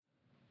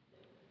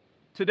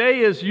Today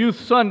is Youth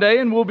Sunday,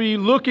 and we'll be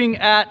looking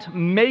at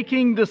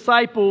making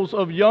disciples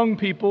of young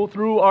people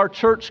through our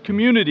church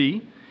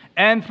community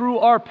and through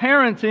our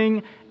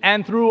parenting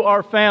and through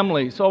our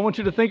family. So I want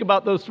you to think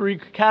about those three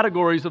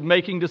categories of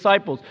making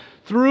disciples.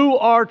 Through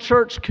our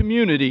church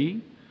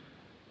community,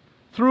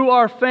 through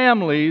our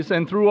families,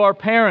 and through our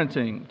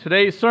parenting.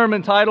 Today's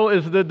sermon title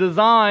is The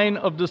Design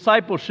of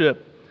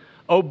Discipleship: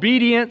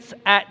 Obedience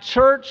at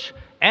Church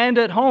and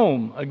at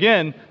Home.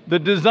 Again, the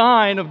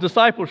design of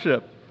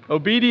discipleship.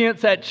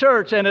 Obedience at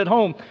church and at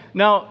home.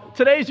 Now,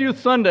 today's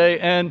Youth Sunday,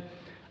 and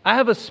I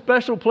have a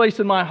special place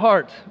in my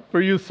heart for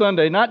Youth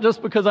Sunday, not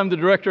just because I'm the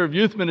director of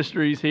youth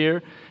ministries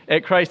here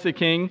at Christ the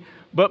King,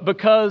 but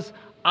because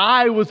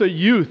I was a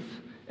youth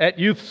at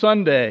Youth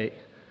Sunday.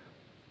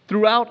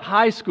 Throughout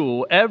high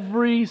school,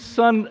 every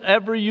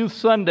Youth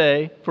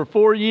Sunday for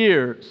 4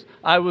 years,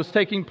 I was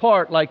taking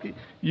part, like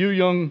you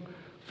young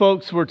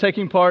folks were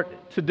taking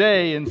part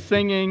today in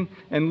singing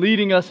and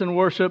leading us in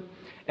worship.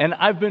 And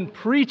I've been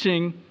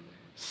preaching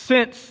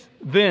since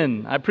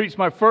then. I preached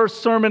my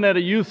first sermon at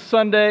a Youth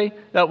Sunday.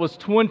 That was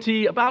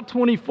about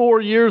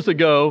 24 years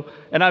ago,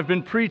 and I've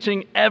been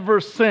preaching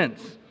ever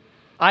since.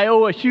 I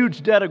owe a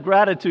huge debt of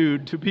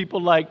gratitude to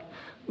people like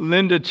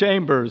Linda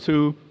Chambers,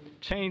 who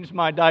changed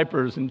my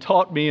diapers and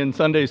taught me in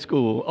Sunday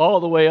school, all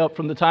the way up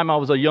from the time I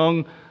was a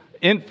young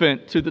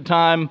infant to the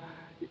time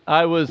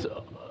I was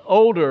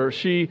older.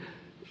 She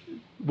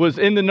was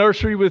in the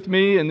nursery with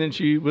me, and then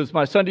she was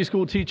my Sunday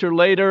school teacher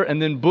later, and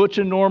then Butch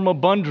and Norma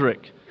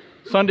Bundrick,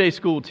 Sunday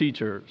school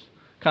teachers,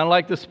 kind of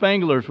like the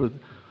Spanglers with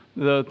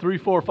the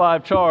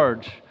 3-4-5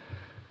 charge.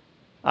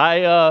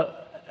 I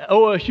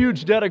owe a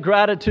huge debt of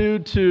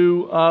gratitude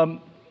to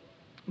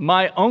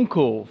my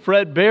uncle,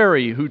 Fred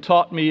Berry, who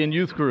taught me in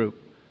youth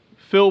group,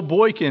 Phil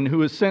Boykin,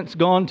 who has since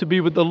gone to be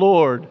with the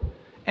Lord,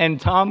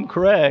 and Tom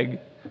Craig,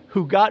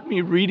 who got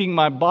me reading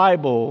my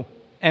Bible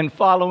and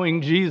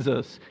following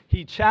Jesus.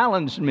 He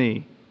challenged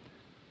me.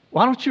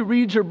 Why don't you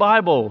read your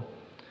Bible?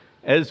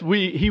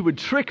 He would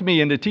trick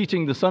me into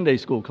teaching the Sunday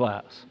school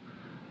class.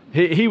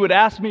 He would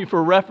ask me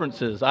for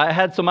references. I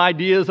had some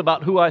ideas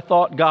about who I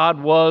thought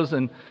God was,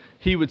 and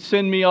he would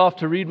send me off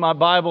to read my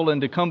Bible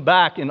and to come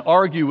back and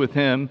argue with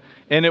him.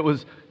 And it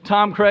was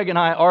Tom Craig and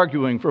I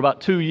arguing for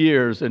about 2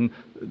 years in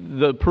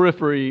the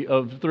periphery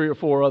of 3 or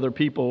 4 other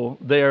people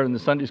there in the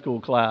Sunday school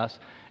class.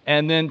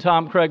 And then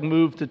Tom Craig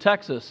moved to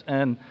Texas,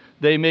 and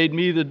they made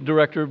me the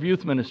director of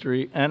youth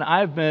ministry. And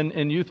I've been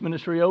in youth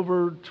ministry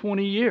over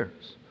 20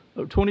 years.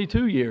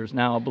 22 years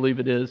now, I believe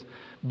it is,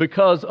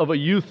 because of a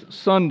Youth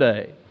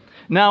Sunday.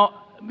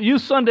 Now,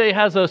 Youth Sunday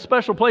has a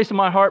special place in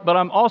my heart, but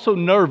I'm also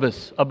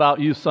nervous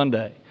about Youth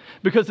Sunday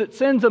because it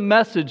sends a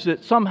message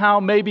that somehow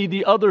maybe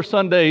the other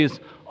Sundays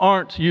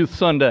aren't Youth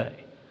Sunday.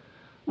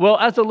 Well,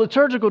 as a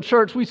liturgical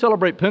church, we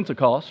celebrate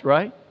Pentecost,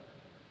 right?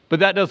 But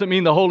that doesn't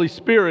mean the Holy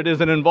Spirit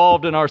isn't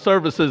involved in our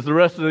services the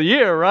rest of the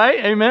year,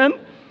 right? Amen?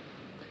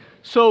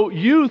 So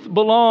youth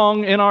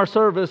belong in our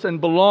service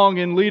and belong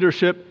in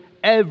leadership.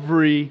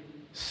 Every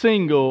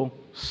single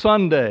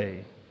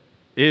Sunday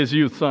is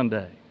Youth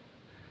Sunday.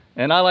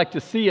 And I like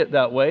to see it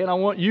that way. And I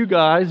want you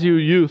guys, you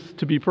youth,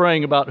 to be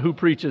praying about who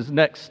preaches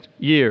next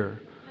year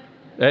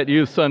at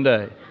Youth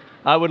Sunday.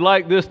 I would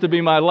like this to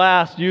be my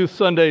last Youth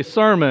Sunday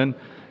sermon.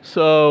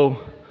 So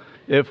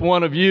if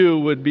one of you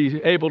would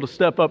be able to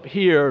step up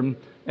here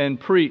and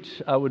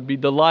preach, I would be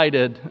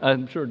delighted.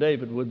 I'm sure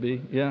David would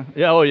be. Yeah?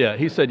 Yeah. Oh, yeah.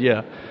 He said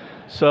yeah.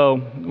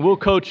 So we'll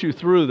coach you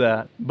through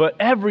that. But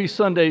every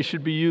Sunday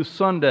should be Youth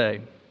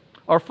Sunday.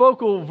 Our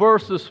focal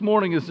verse this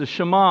morning is the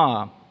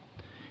Shema.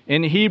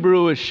 In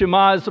Hebrew, it's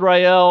Shema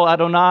Israel,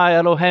 Adonai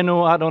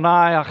Eloheinu,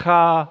 Adonai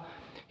Echad.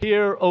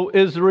 Hear, O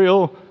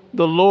Israel,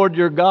 the Lord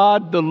your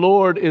God, the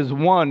Lord is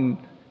one,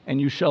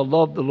 and you shall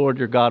love the Lord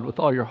your God with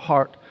all your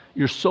heart,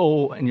 your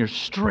soul, and your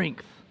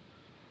strength.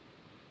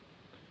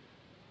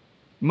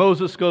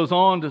 Moses goes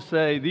on to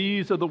say,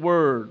 these are the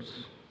words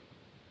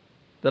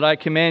that I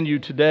command you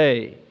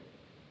today.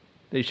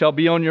 They shall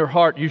be on your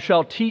heart. You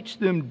shall teach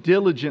them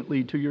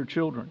diligently to your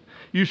children.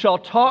 You shall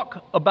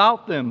talk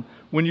about them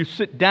when you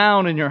sit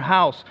down in your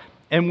house,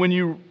 and when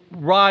you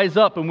rise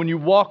up, and when you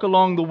walk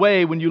along the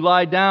way, when you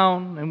lie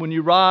down, and when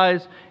you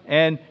rise,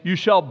 and you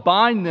shall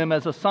bind them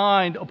as a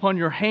sign upon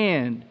your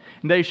hand,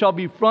 and they shall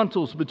be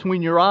frontals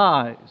between your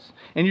eyes,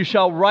 and you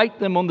shall write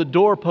them on the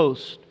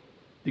doorpost,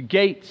 the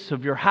gates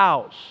of your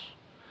house.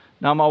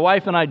 Now, my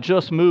wife and I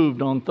just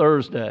moved on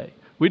Thursday.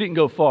 We didn't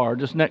go far,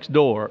 just next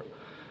door.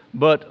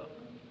 But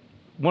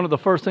one of the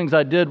first things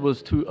I did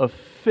was to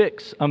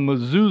affix a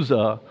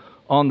mezuzah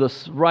on the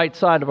right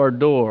side of our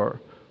door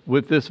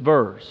with this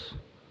verse.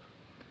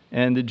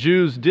 And the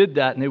Jews did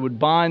that, and they would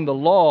bind the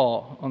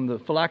law on the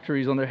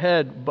phylacteries on their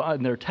head,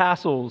 and their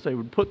tassels. They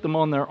would put them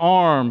on their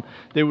arm.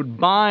 They would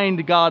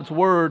bind God's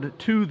word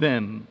to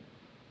them.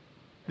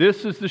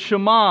 This is the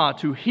Shema,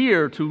 to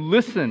hear, to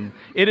listen.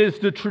 It is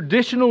the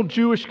traditional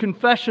Jewish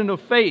confession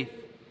of faith.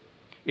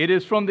 It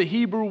is from the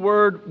Hebrew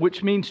word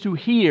which means to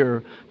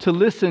hear, to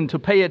listen, to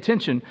pay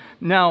attention.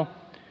 Now,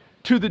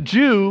 to the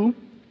Jew,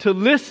 to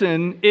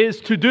listen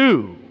is to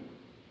do.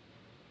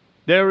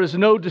 There is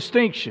no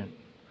distinction.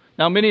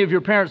 Now, many of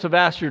your parents have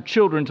asked your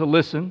children to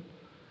listen,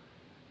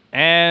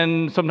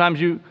 and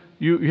sometimes you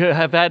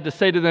have had to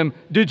say to them,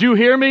 "Did you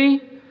hear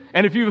me?"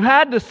 And if you've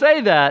had to say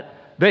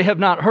that, they have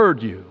not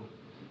heard you.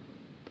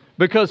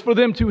 Because for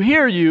them to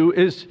hear you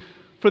is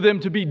for them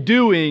to be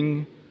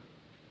doing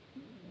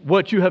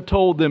what you have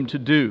told them to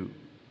do.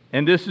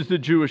 And this is the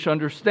Jewish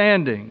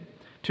understanding.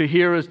 To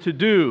hear is to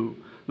do.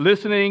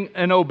 Listening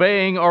and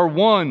obeying are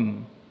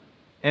one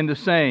and the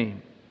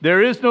same.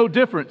 There is no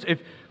difference.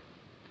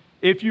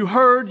 If you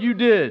heard, you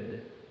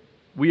did.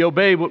 We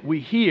obey what we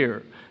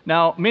hear.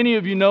 Now, many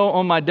of you know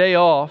on my day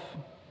off,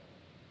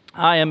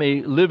 I am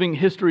a living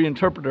history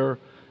interpreter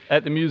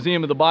at the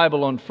Museum of the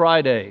Bible on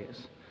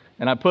Fridays.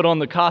 And I put on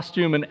the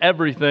costume and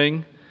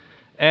everything,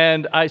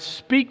 and I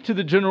speak to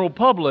the general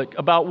public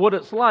about what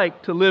it's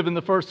like to live in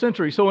the first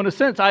century. So in a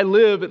sense, I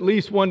live at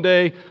least one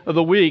day of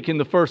the week in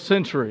the first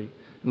century,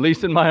 at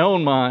least in my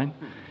own mind.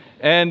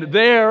 And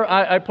there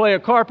I play a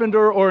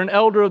carpenter or an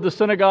elder of the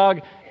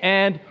synagogue,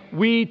 and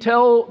we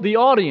tell the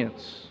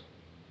audience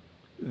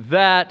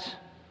that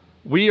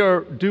we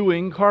are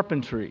doing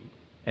carpentry.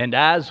 And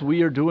as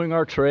we are doing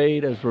our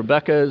trade, as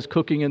Rebecca is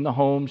cooking in the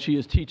home, she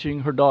is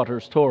teaching her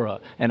daughters Torah.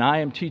 And I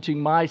am teaching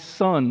my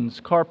sons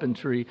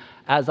carpentry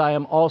as I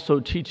am also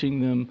teaching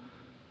them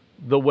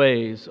the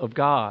ways of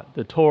God,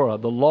 the Torah,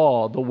 the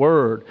law, the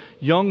Word.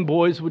 Young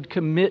boys would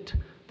commit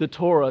the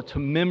Torah to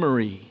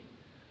memory,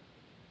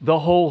 the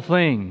whole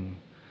thing.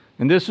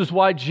 And this is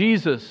why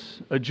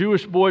Jesus, a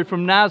Jewish boy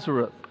from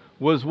Nazareth,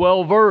 was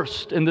well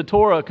versed in the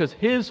Torah, because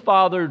his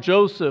father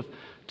Joseph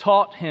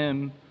taught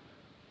him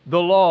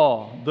the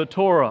law, the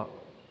Torah.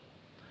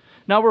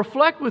 Now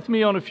reflect with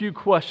me on a few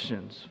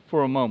questions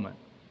for a moment.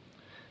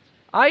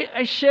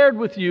 I shared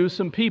with you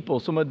some people,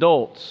 some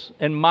adults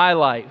in my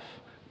life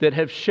that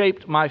have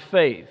shaped my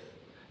faith.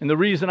 And the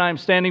reason I'm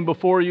standing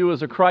before you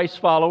as a Christ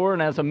follower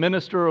and as a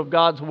minister of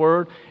God's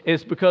Word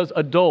is because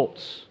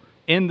adults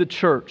in the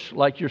church,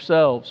 like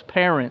yourselves,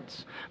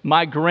 parents,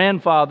 my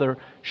grandfather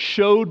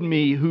showed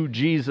me who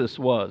Jesus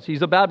was.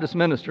 He's a Baptist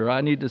minister,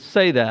 I need to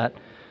say that.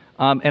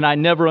 And I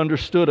never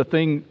understood a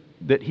thing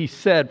that he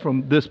said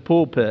from this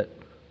pulpit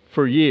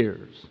for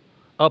years,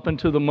 up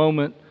until the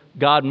moment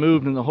God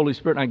moved in the Holy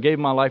Spirit and I gave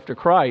my life to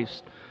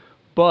Christ.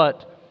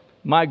 But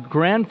my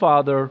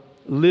grandfather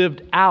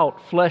lived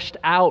out, fleshed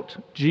out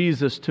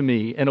Jesus to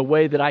me in a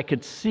way that I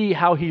could see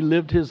how he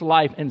lived his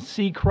life and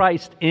see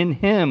Christ in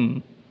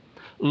him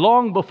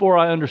long before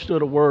I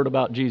understood a word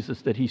about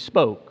Jesus that he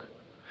spoke.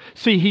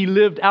 See, he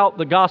lived out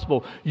the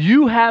gospel.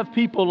 You have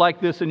people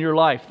like this in your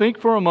life. Think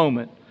for a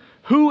moment.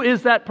 Who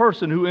is that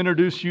person who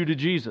introduced you to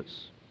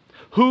Jesus?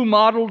 Who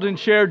modeled and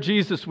shared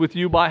Jesus with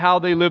you by how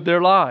they lived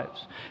their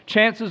lives?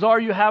 Chances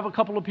are you have a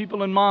couple of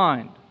people in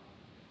mind.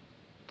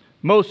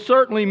 Most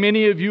certainly,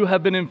 many of you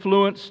have been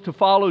influenced to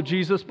follow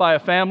Jesus by a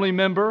family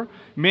member.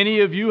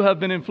 Many of you have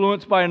been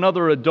influenced by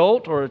another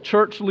adult or a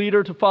church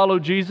leader to follow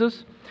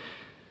Jesus.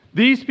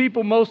 These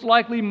people most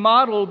likely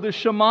modeled the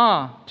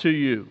Shema to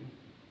you.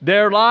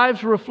 Their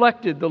lives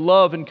reflected the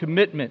love and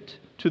commitment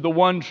to the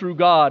one true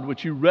God,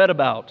 which you read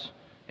about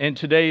in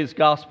today's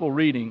gospel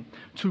reading,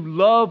 to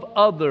love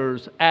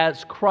others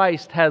as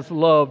Christ has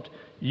loved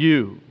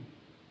you.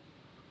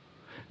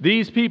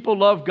 These people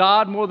love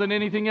God more than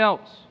anything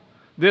else.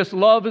 This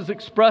love is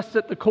expressed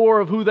at the core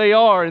of who they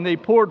are, and they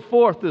poured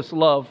forth this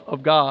love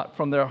of God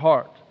from their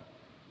heart.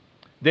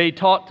 They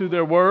taught through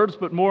their words,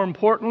 but more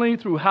importantly,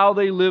 through how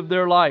they lived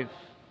their life,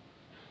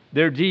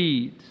 their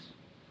deeds.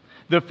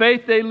 The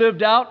faith they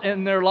lived out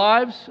in their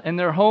lives and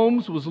their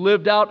homes was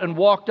lived out and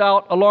walked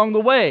out along the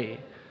way.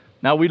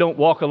 Now, we don't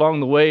walk along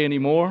the way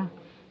anymore,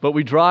 but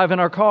we drive in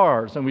our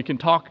cars and we can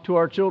talk to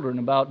our children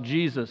about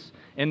Jesus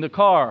in the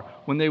car,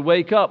 when they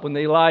wake up, when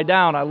they lie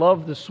down. I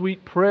love the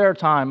sweet prayer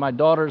time my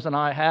daughters and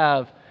I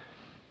have.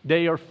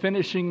 They are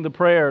finishing the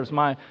prayers.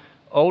 My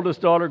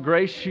oldest daughter,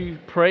 Grace, she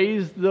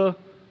prays the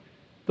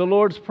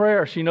Lord's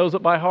Prayer. She knows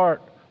it by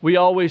heart. We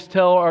always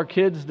tell our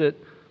kids that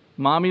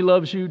Mommy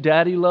loves you,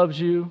 Daddy loves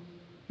you,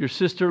 your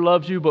sister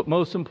loves you, but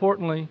most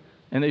importantly,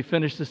 and they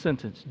finish the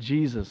sentence,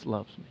 Jesus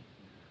loves me.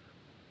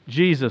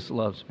 Jesus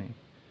loves me.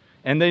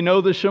 And they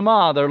know the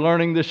Shema. They're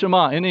learning the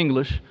Shema in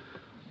English,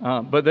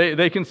 but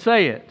they can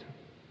say it.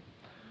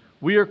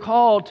 We are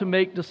called to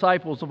make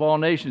disciples of all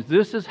nations.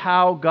 This is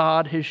how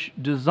God has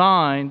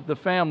designed the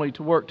family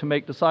to work to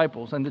make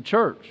disciples and the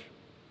church.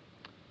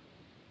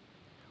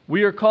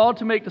 We are called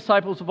to make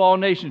disciples of all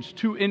nations,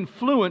 to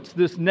influence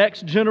this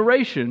next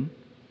generation,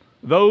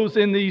 those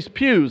in these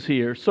pews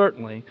here,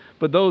 certainly,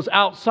 but those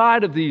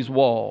outside of these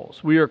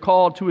walls. We are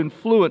called to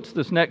influence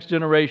this next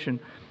generation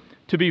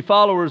to be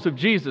followers of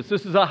Jesus.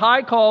 This is a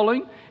high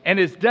calling and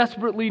is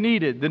desperately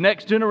needed. The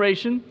next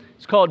generation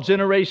is called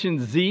Generation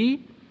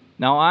Z.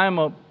 Now, I'm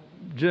a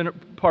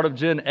part of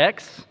Gen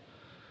X,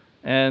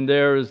 and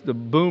there's the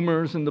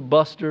boomers and the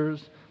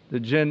busters, the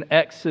Gen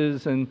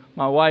X's, and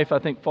my wife, I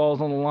think, falls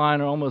on the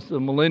line, are almost the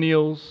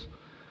millennials.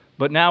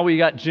 But now we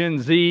got Gen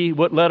Z.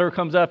 What letter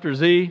comes after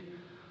Z?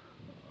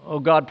 Oh,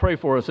 God, pray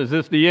for us. Is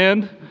this the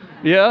end?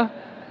 Yeah?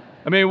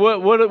 I mean,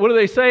 what are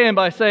they saying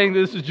by saying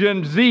this is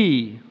Gen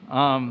Z?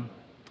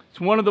 It's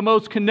one of the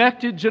most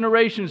connected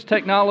generations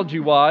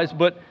technology-wise,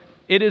 but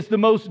it is the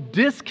most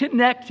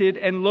disconnected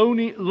and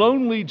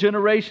lonely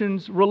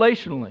generations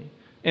relationally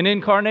and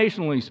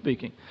incarnationally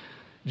speaking.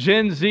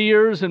 Gen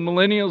Zers and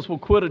millennials will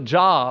quit a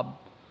job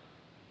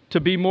to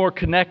be more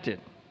connected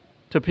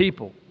to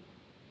people.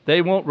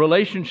 They want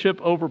relationship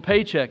over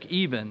paycheck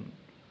even.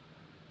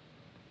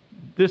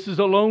 This is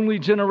a lonely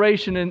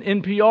generation, and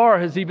NPR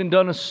has even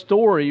done a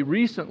story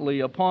recently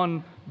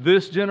upon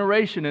this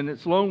generation and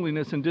its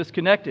loneliness and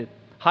disconnected.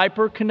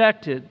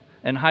 Hyper-connected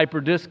and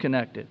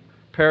hyper-disconnected,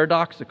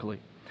 paradoxically.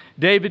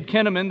 David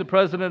Kinnaman, the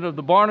president of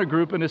the Barna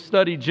Group, in his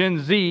study Gen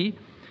Z,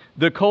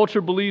 The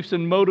Culture, Beliefs,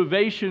 and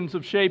Motivations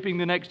of Shaping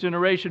the Next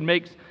Generation,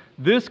 makes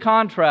this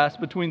contrast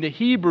between the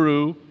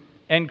Hebrew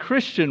and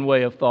Christian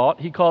way of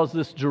thought. He calls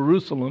this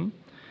Jerusalem.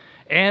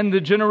 And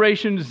the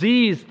Generation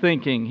Z's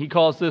thinking. He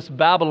calls this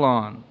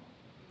Babylon.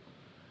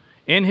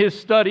 In his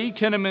study,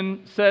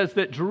 Kinnaman says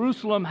that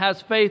Jerusalem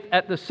has faith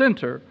at the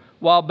center,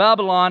 while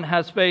Babylon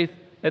has faith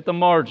at the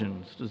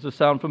margins. Does this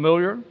sound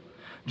familiar?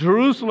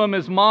 Jerusalem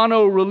is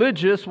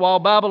mono-religious, while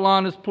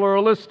Babylon is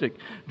pluralistic.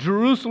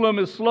 Jerusalem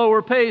is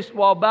slower paced,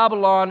 while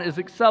Babylon is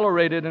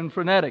accelerated and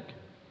frenetic.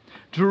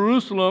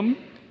 Jerusalem,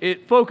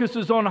 it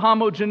focuses on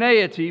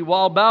homogeneity,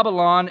 while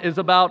Babylon is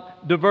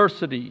about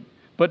diversity,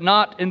 but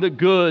not in the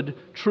good,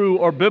 true,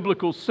 or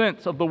biblical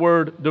sense of the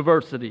word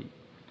diversity.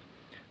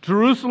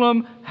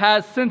 Jerusalem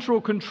has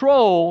central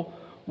control,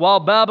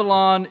 while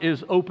Babylon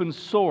is open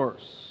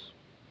source.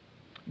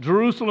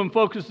 Jerusalem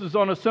focuses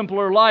on a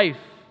simpler life,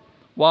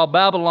 while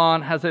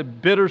Babylon has a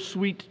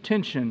bittersweet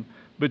tension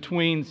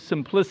between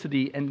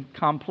simplicity and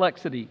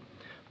complexity.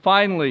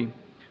 Finally,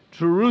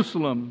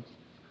 Jerusalem,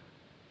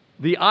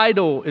 the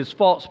idol is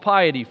false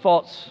piety,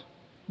 false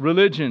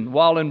religion,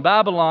 while in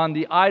Babylon,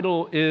 the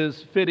idol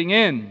is fitting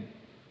in,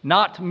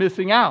 not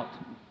missing out.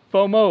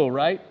 FOMO,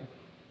 right?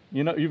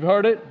 You know, you've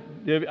heard it.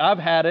 I've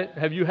had it.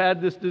 Have you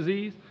had this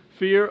disease?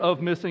 Fear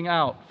of missing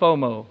out,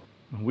 FOMO.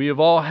 We have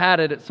all had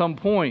it at some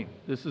point.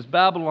 This is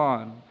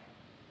Babylon.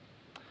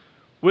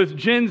 With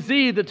Gen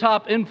Z, the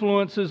top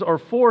influences or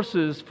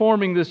forces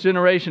forming this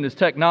generation is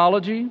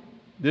technology.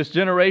 This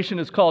generation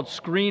is called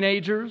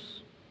screenagers.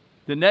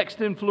 The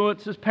next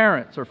influence is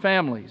parents or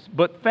families.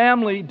 But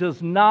family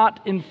does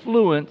not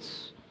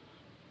influence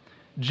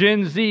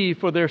Gen Z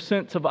for their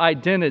sense of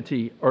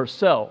identity or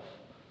self.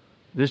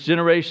 This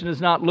generation is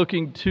not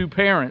looking to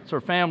parents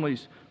or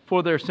families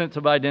for their sense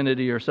of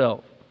identity or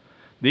self.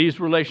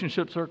 These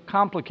relationships are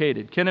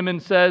complicated.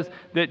 Kinnaman says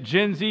that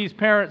Gen Z's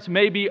parents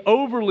may be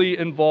overly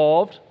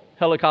involved,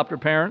 helicopter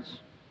parents,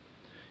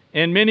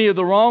 in many of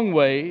the wrong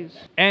ways,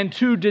 and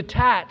too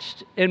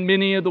detached in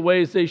many of the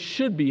ways they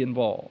should be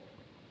involved.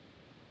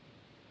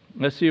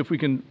 Let's see if we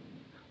can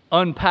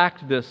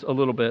unpack this a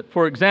little bit.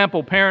 For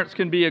example, parents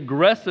can be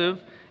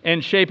aggressive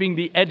in shaping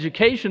the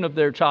education of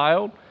their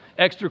child,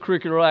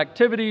 extracurricular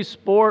activities,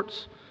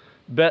 sports,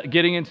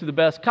 getting into the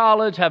best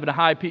college, having a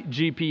high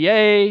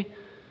GPA,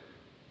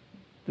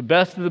 the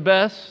best of the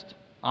best,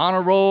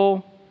 honor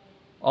roll,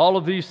 all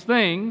of these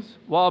things,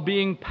 while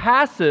being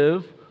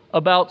passive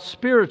about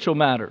spiritual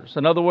matters.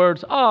 In other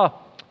words,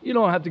 you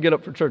don't have to get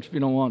up for church if you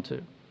don't want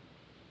to.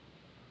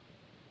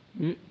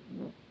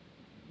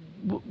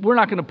 We're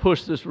not going to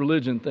push this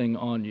religion thing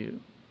on you.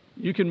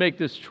 You can make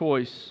this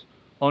choice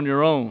on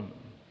your own.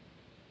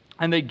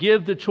 And they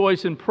give the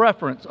choice and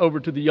preference over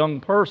to the young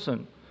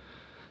person.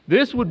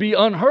 This would be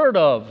unheard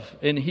of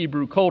in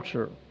Hebrew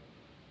culture,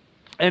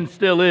 and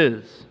still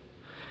is.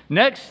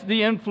 Next,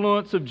 the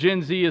influence of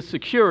Gen Z is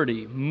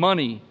security,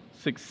 money,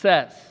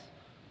 success,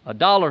 a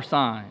dollar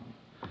sign.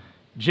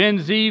 Gen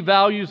Z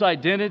values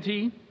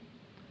identity,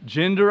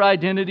 gender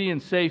identity in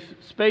safe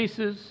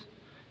spaces.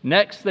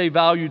 Next, they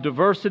value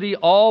diversity.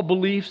 All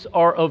beliefs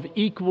are of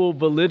equal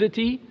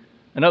validity.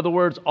 In other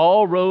words,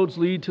 all roads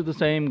lead to the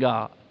same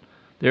God.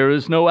 There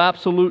is no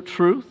absolute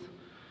truth,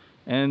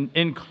 and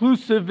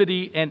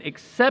inclusivity and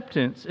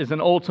acceptance is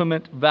an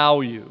ultimate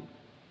value.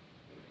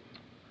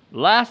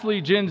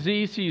 Lastly, Gen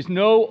Z sees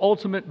no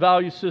ultimate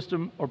value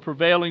system or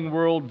prevailing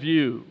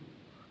worldview.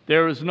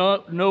 There is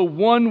no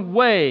one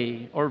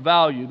way or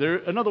value.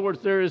 In other words,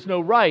 there is no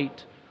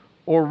right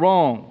or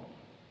wrong.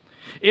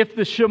 If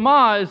the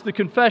Shema is the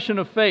confession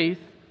of faith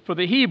for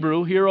the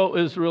Hebrew, "Hear, O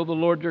Israel, the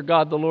Lord your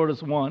God, the Lord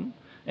is one,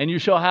 and you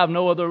shall have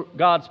no other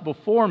gods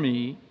before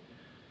me,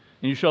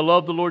 and you shall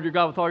love the Lord your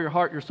God with all your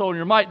heart, your soul, and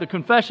your might," the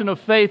confession of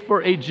faith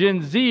for a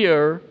Gen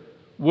Zer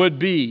would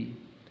be,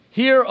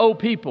 "Hear, O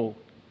people,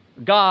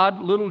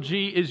 God, little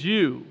g, is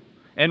you,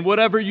 and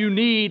whatever you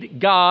need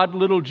God,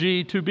 little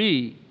g, to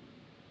be.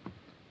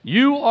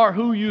 You are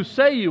who you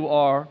say you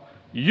are.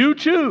 You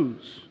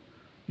choose.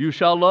 You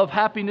shall love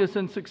happiness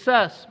and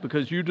success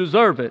because you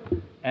deserve it,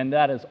 and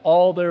that is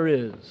all there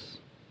is."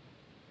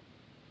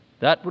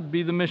 That would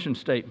be the mission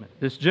statement.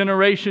 This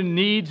generation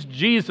needs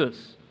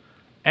Jesus,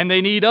 and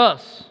they need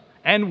us,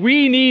 and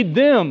we need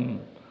them.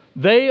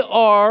 They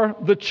are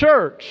the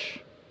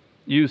church,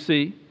 you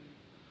see.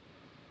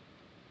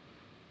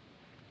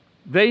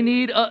 They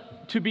need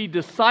to be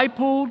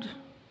discipled,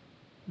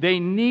 they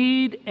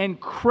need and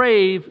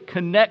crave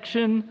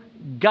connection,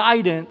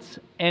 guidance,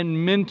 and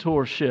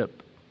mentorship.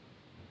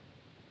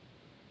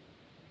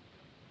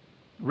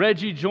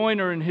 Reggie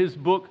Joiner, in his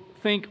book,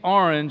 Think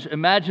Orange,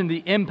 Imagine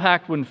the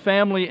Impact When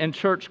Family and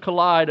Church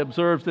Collide,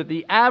 observes that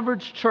the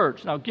average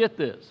church, now get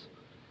this,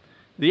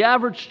 the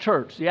average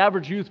church, the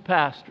average youth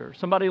pastor,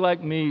 somebody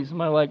like me,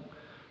 somebody like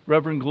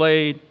Reverend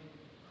Glade,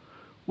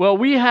 well,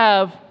 we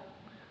have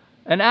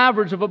an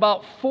average of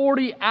about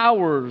 40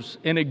 hours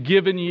in a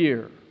given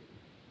year.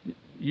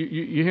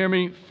 You hear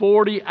me?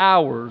 40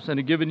 hours in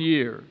a given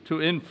year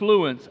to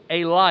influence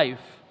a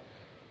life.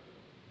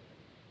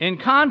 In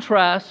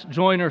contrast,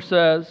 Joiner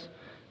says,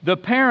 the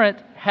parent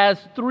has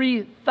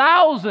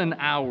 3,000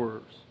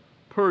 hours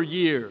per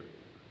year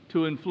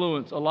to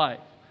influence a life.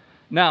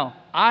 Now,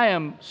 I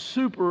am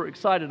super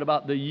excited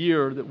about the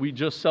year that we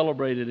just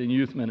celebrated in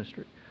youth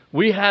ministry.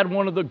 We had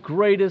one of the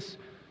greatest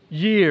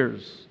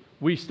years.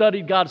 We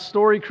studied God's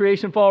story,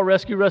 creation, fall,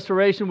 rescue,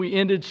 restoration. We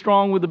ended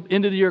strong with the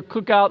end of the year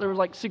cookout. There was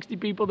like 60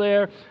 people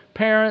there.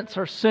 Parents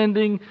are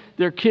sending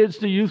their kids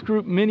to youth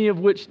group, many of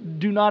which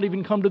do not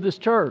even come to this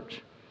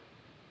church.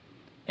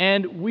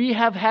 And we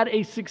have had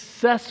a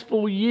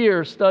successful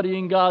year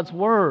studying God's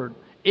Word.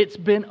 It's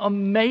been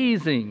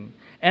amazing.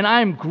 And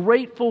I am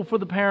grateful for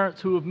the parents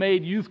who have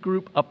made youth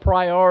group a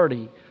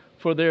priority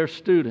for their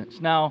students.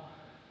 Now,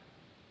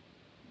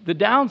 the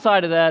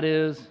downside of that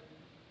is,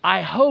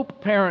 I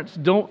hope parents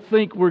don't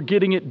think we're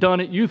getting it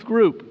done at youth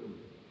group.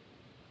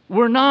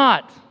 We're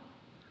not.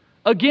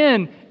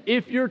 Again,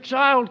 if your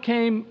child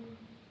came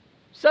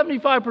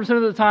 75%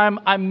 of the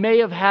time, I may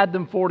have had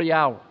them 40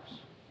 hours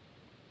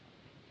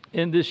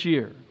in this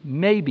year.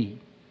 Maybe.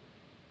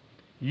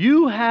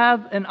 You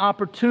have an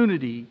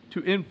opportunity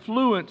to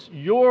influence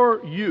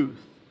your youth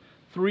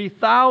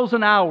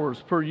 3,000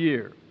 hours per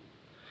year.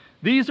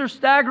 These are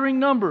staggering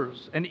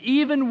numbers, and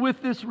even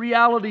with this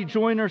reality,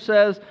 Joiner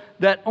says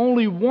that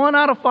only 1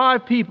 out of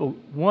 5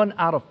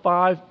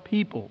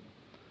 people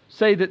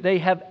say that they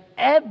have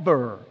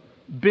ever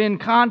been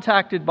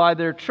contacted by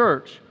their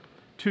church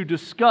to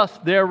discuss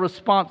their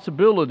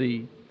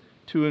responsibility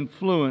to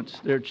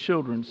influence their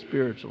children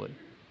spiritually.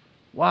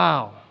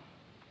 Wow.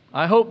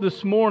 I hope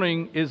this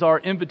morning is our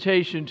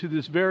invitation to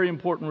this very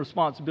important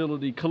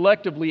responsibility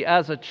collectively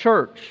as a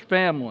church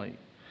family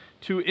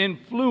to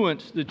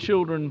influence the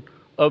children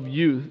of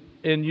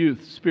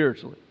youth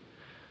spiritually.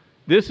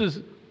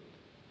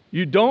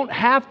 You don't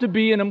have to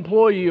be an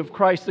employee of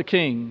Christ the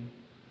King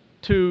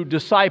to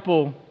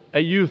disciple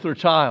a youth or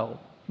child.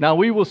 Now,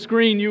 we will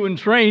screen you and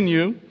train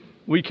you.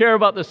 We care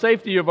about the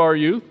safety of our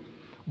youth,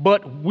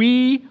 but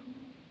we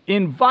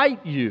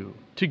invite you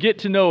to get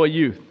to know a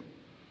youth,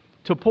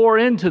 to pour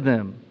into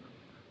them,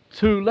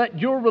 to let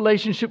your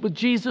relationship with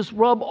Jesus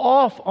rub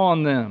off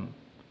on them,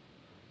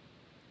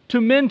 to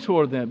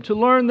mentor them, to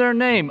learn their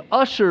name.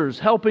 Ushers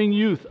helping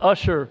youth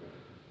usher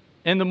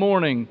in the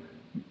morning.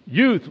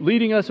 Youth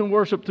leading us in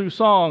worship through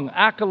song,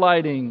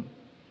 acolyting.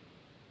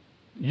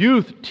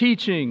 Youth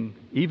teaching,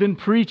 even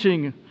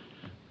preaching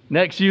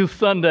next Youth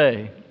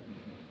Sunday.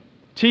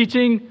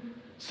 Teaching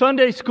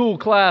Sunday school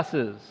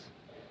classes.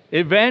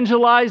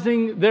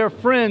 Evangelizing their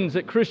friends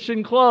at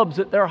Christian clubs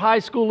at their high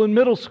school and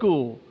middle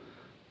school.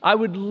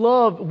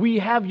 We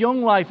have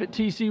Young Life at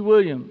T.C.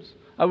 Williams.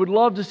 I would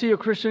love to see a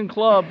Christian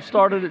club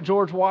started at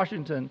George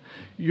Washington.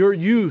 Your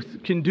youth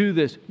can do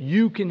this.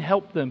 You can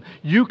help them.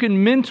 You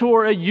can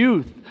mentor a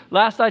youth.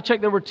 Last I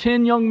checked, there were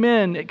 10 young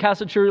men at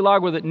Casa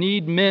Churilagua that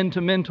need men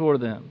to mentor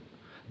them.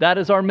 That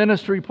is our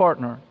ministry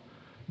partner.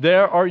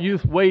 There are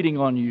youth waiting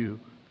on you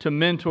to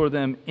mentor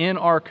them in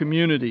our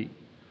community.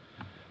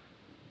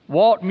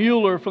 Walt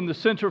Mueller from the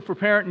Center for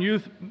Parent and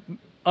Youth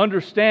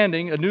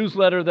Understanding, a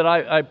newsletter that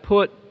I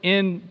put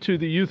into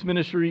the youth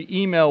ministry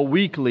email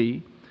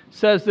weekly,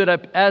 says that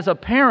as a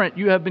parent,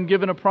 you have been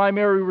given a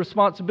primary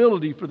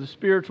responsibility for the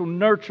spiritual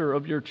nurture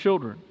of your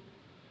children.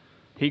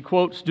 He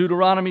quotes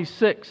Deuteronomy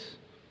 6.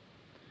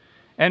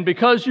 And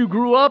because you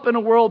grew up in a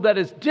world that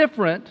is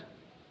different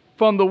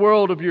from the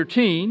world of your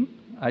teen,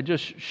 I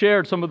just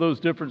shared some of those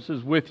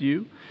differences with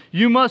you,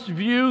 you must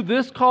view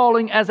this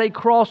calling as a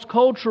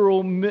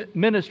cross-cultural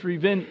ministry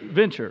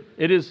venture.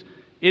 It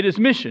is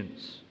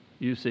missions,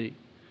 you see.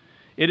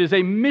 It is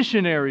a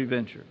missionary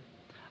venture.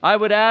 I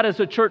would add,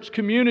 as a church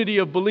community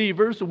of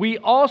believers, we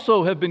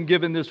also have been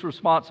given this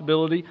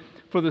responsibility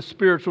for the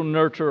spiritual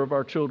nurture of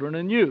our children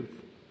and youth.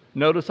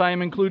 Notice I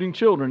am including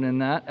children in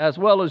that, as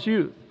well as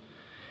youth.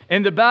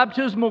 In the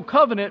baptismal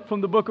covenant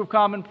from the Book of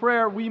Common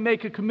Prayer, we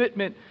make a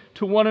commitment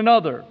to one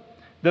another.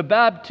 The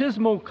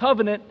baptismal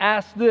covenant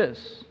asks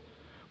this: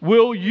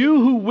 will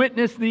you who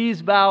witness these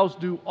vows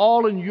do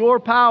all in your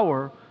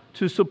power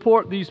to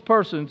support these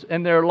persons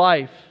in their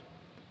life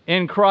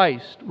in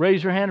Christ?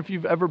 Raise your hand if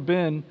you've ever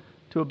been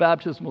to a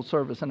baptismal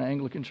service in an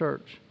Anglican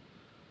church.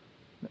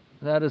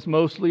 That is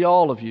mostly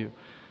all of you.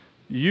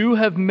 You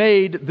have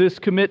made this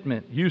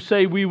commitment. You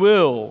say we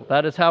will.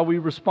 That is how we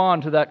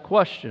respond to that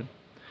question.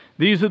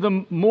 These are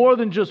the more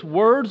than just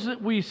words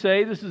that we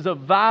say. This is a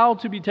vow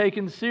to be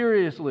taken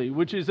seriously,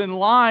 which is in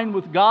line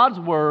with God's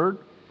Word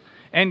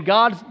and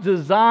God's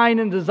design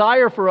and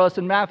desire for us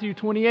in Matthew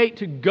 28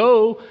 to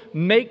go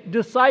make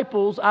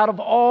disciples out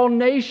of all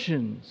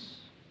nations,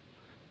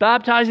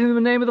 baptizing them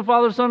in the name of the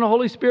Father, Son, and the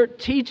Holy Spirit,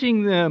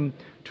 teaching them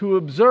to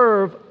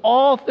observe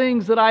all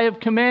things that I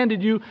have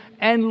commanded you,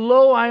 and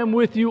lo, I am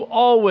with you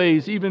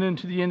always, even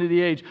into the end of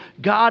the age.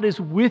 God is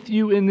with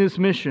you in this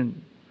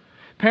mission.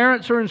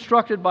 Parents are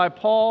instructed by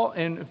Paul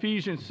in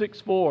Ephesians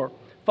 6:4.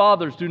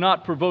 Fathers, do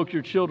not provoke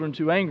your children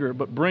to anger,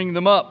 but bring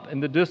them up in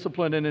the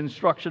discipline and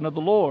instruction of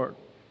the Lord.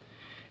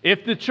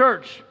 If the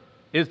church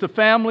is the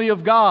family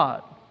of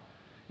God,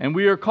 and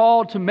we are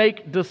called to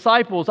make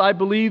disciples, I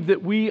believe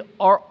that we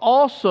are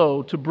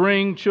also to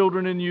bring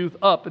children and youth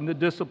up in the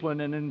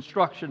discipline and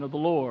instruction of the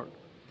Lord.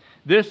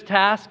 This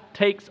task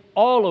takes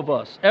all of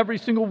us, every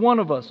single one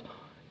of us,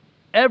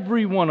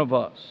 every one of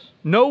us.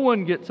 No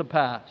one gets a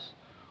pass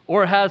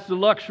or has the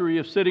luxury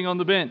of sitting on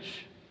the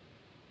bench.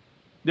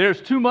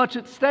 There's too much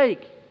at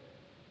stake.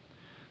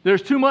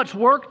 There's too much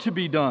work to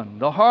be done.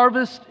 The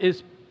harvest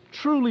is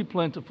truly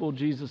plentiful,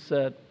 Jesus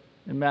said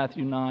in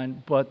Matthew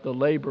 9, but the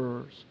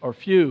laborers are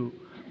few.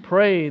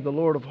 Pray the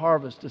Lord of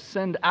harvest to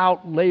send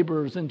out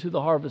laborers into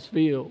the harvest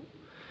field.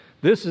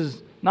 This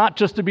is not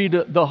just to be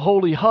the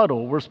holy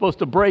huddle. We're supposed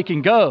to break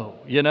and go,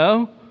 you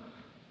know?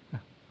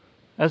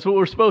 That's what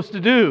we're supposed to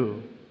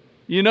do.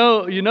 You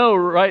know,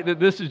 right, that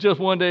this is just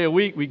one day a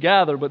week we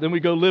gather, but then we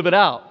go live it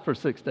out for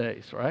 6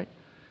 days, right?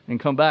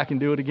 And come back and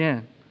do it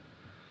again.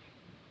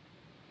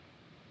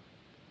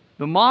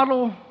 The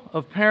model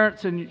of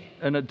parents and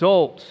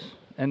adults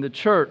and the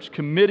church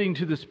committing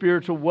to the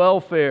spiritual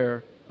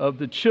welfare of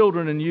the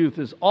children and youth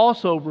is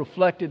also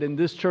reflected in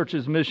this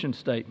church's mission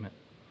statement.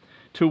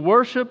 To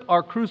worship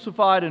our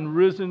crucified and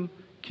risen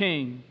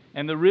King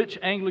and the rich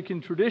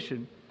Anglican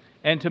tradition,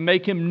 and to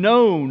make Him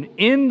known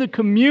in the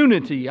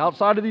community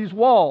outside of these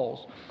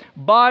walls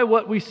by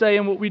what we say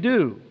and what we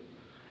do,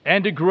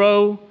 and to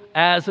grow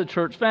as a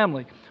church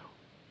family.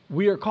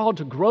 We are called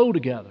to grow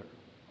together,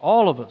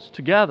 all of us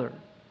together,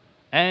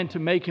 and to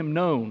make Him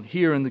known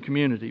here in the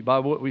community by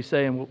what we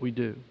say and what we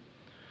do.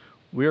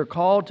 We are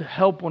called to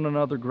help one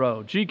another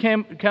grow. G.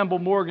 Campbell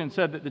Morgan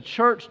said that the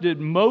church did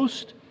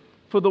most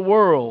for the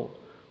world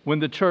when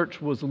the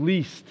church was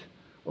least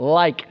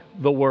like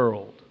the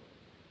world.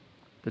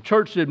 The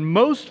church did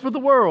most for the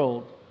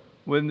world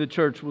when the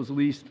church was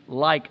least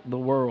like the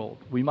world.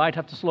 We might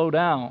have to slow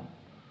down.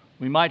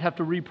 We might have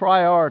to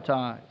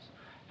reprioritize.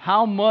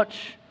 How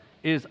much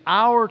is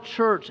our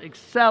church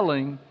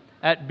excelling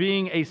at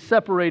being a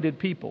separated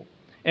people?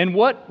 In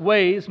what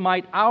ways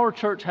might our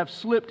church have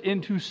slipped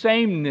into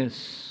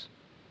sameness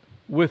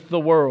with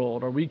the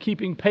world? Are we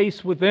keeping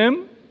pace with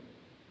them,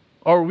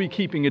 or are we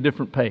keeping a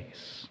different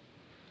pace?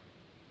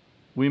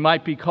 We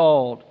might be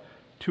called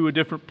to a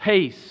different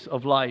pace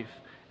of life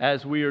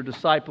as we are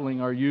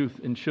discipling our youth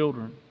and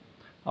children.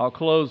 I'll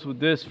close with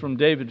this from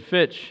David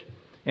Fitch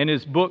in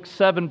his book,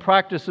 7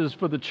 Practices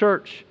for the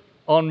Church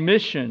on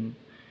Mission,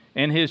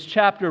 in his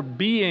chapter,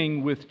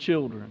 Being with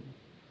Children.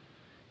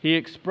 He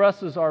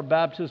expresses our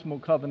baptismal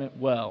covenant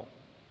well.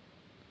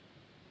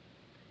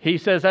 He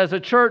says, as a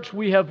church,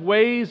 we have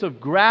ways of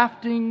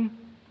grafting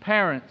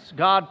parents,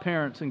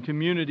 godparents, and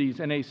communities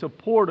in a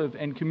supportive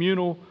and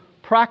communal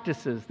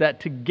practices that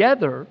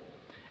together,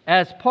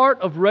 as part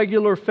of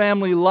regular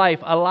family life,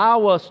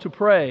 allow us to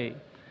pray,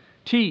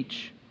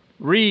 teach,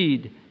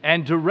 read,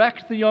 and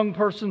direct the young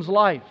person's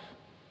life.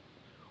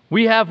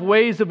 We have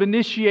ways of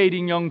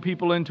initiating young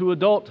people into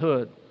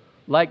adulthood,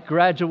 like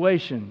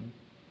graduation,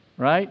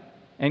 right?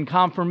 And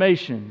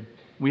confirmation.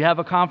 We have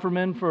a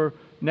confirmand for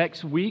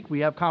next week. We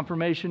have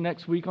confirmation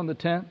next week on the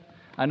 10th.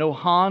 I know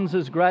Hans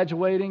is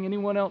graduating.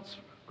 Anyone else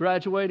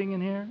graduating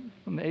in here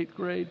from the 8th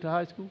grade to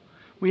high school?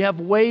 We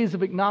have ways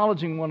of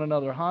acknowledging one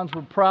another. Hans,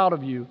 we're proud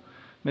of you.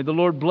 May the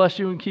Lord bless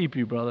you and keep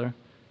you, brother,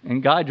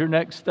 and guide your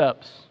next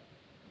steps.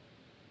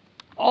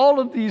 All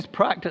of these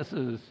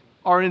practices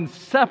are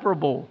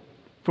inseparable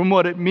from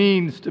what it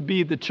means to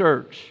be the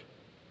church.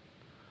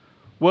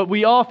 What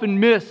we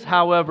often miss,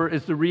 however,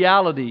 is the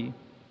reality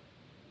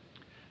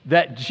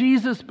that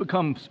Jesus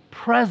becomes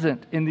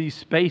present in these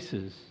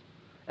spaces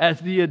as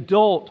the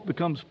adult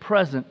becomes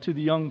present to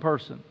the young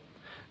person.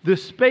 The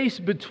space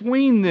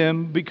between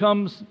them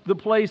becomes the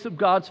place of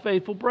God's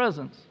faithful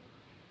presence.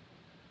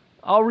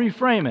 I'll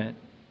reframe it.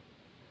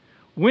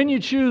 When you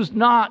choose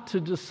not to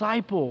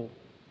disciple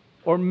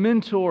or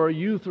mentor a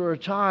youth or a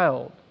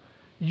child,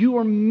 you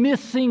are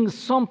missing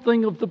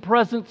something of the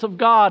presence of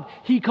God.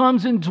 He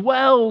comes and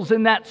dwells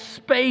in that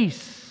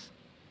space.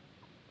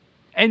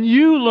 And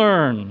you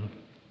learn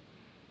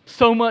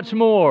so much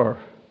more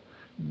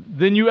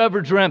than you ever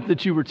dreamt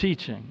that you were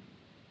teaching.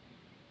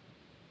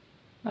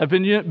 I've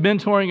been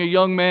mentoring a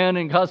young man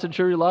in Casa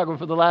Churrilagua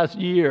for the last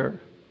year.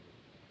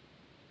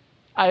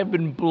 I have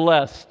been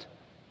blessed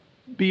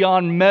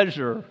beyond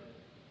measure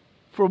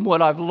from what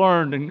I've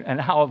learned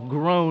and how I've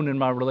grown in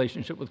my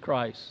relationship with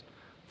Christ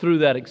through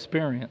that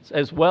experience,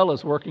 as well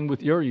as working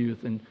with your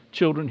youth and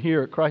children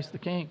here at Christ the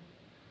King.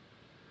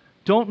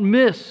 Don't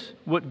miss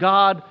what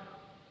God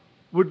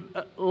would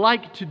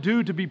like to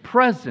do to be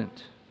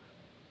present.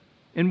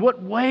 In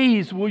what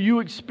ways will you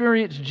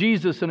experience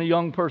Jesus in a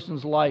young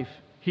person's life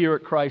here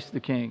at Christ the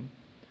King?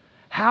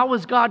 How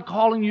is God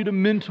calling you to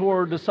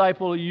mentor or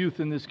disciple a youth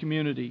in this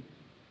community?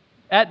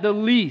 At the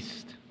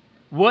least,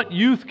 what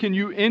youth can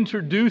you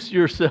introduce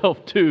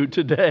yourself to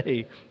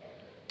today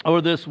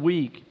or this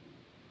week?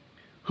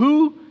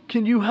 Who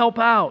can you help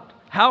out?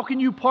 How can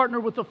you partner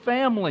with a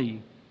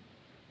family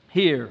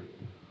here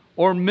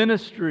or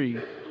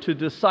ministry to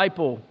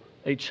disciple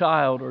a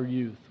child or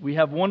youth? We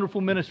have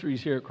wonderful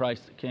ministries here at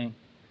Christ the King.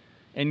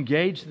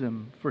 Engage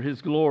them for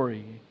His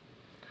glory.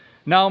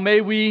 Now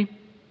may we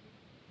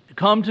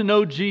come to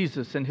know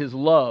Jesus and His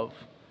love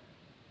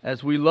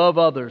as we love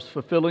others,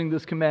 fulfilling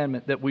this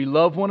commandment that we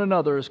love one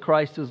another as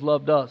Christ has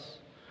loved us,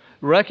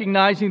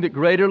 recognizing that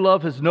greater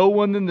love has no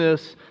one than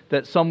this,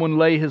 that someone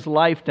lay his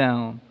life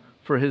down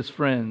for his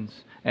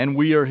friends, and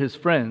we are His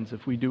friends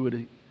if we do what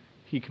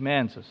He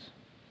commands us.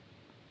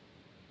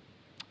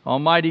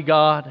 Almighty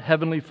God,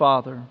 Heavenly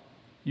Father,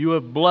 You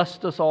have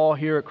blessed us all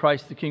here at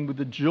Christ the King with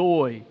the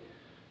joy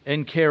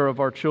and care of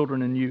our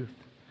children and youth.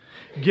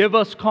 Give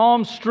us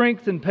calm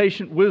strength and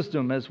patient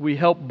wisdom as we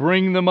help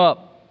bring them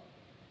up,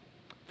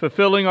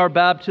 fulfilling our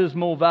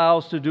baptismal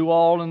vows to do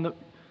all in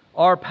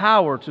our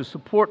power to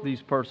support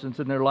these persons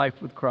in their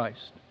life with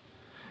Christ,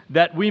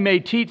 that we may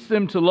teach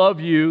them to love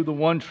You, the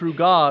one true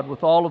God,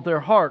 with all of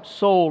their heart,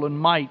 soul, and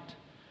might,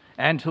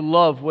 and to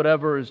love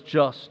whatever is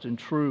just and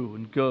true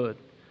and good,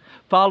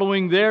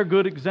 following the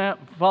good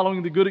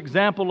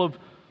example of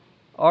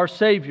our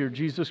Savior,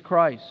 Jesus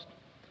Christ.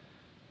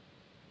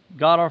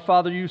 God our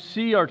Father, You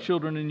see our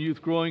children and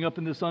youth growing up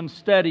in this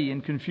unsteady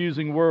and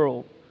confusing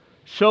world.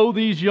 Show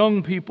these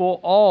young people,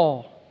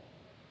 all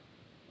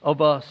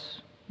of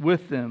us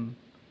with them,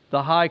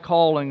 the high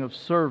calling of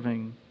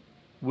serving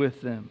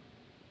with them.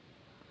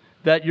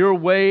 That Your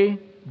way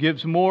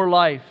gives more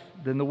life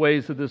than the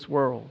ways of this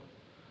world.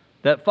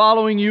 That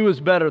following You is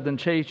better than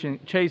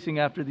chasing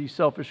after these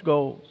selfish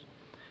goals.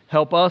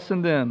 Help us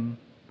and them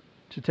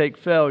to take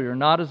failure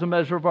not as a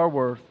measure of our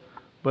worth,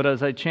 but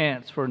as a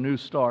chance for a new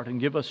start, and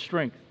give us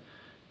strength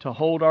to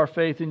hold our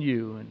faith in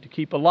You and to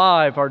keep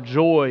alive our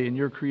joy in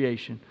Your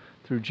creation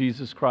through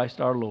Jesus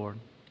Christ our Lord.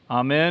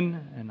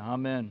 Amen and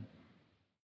amen.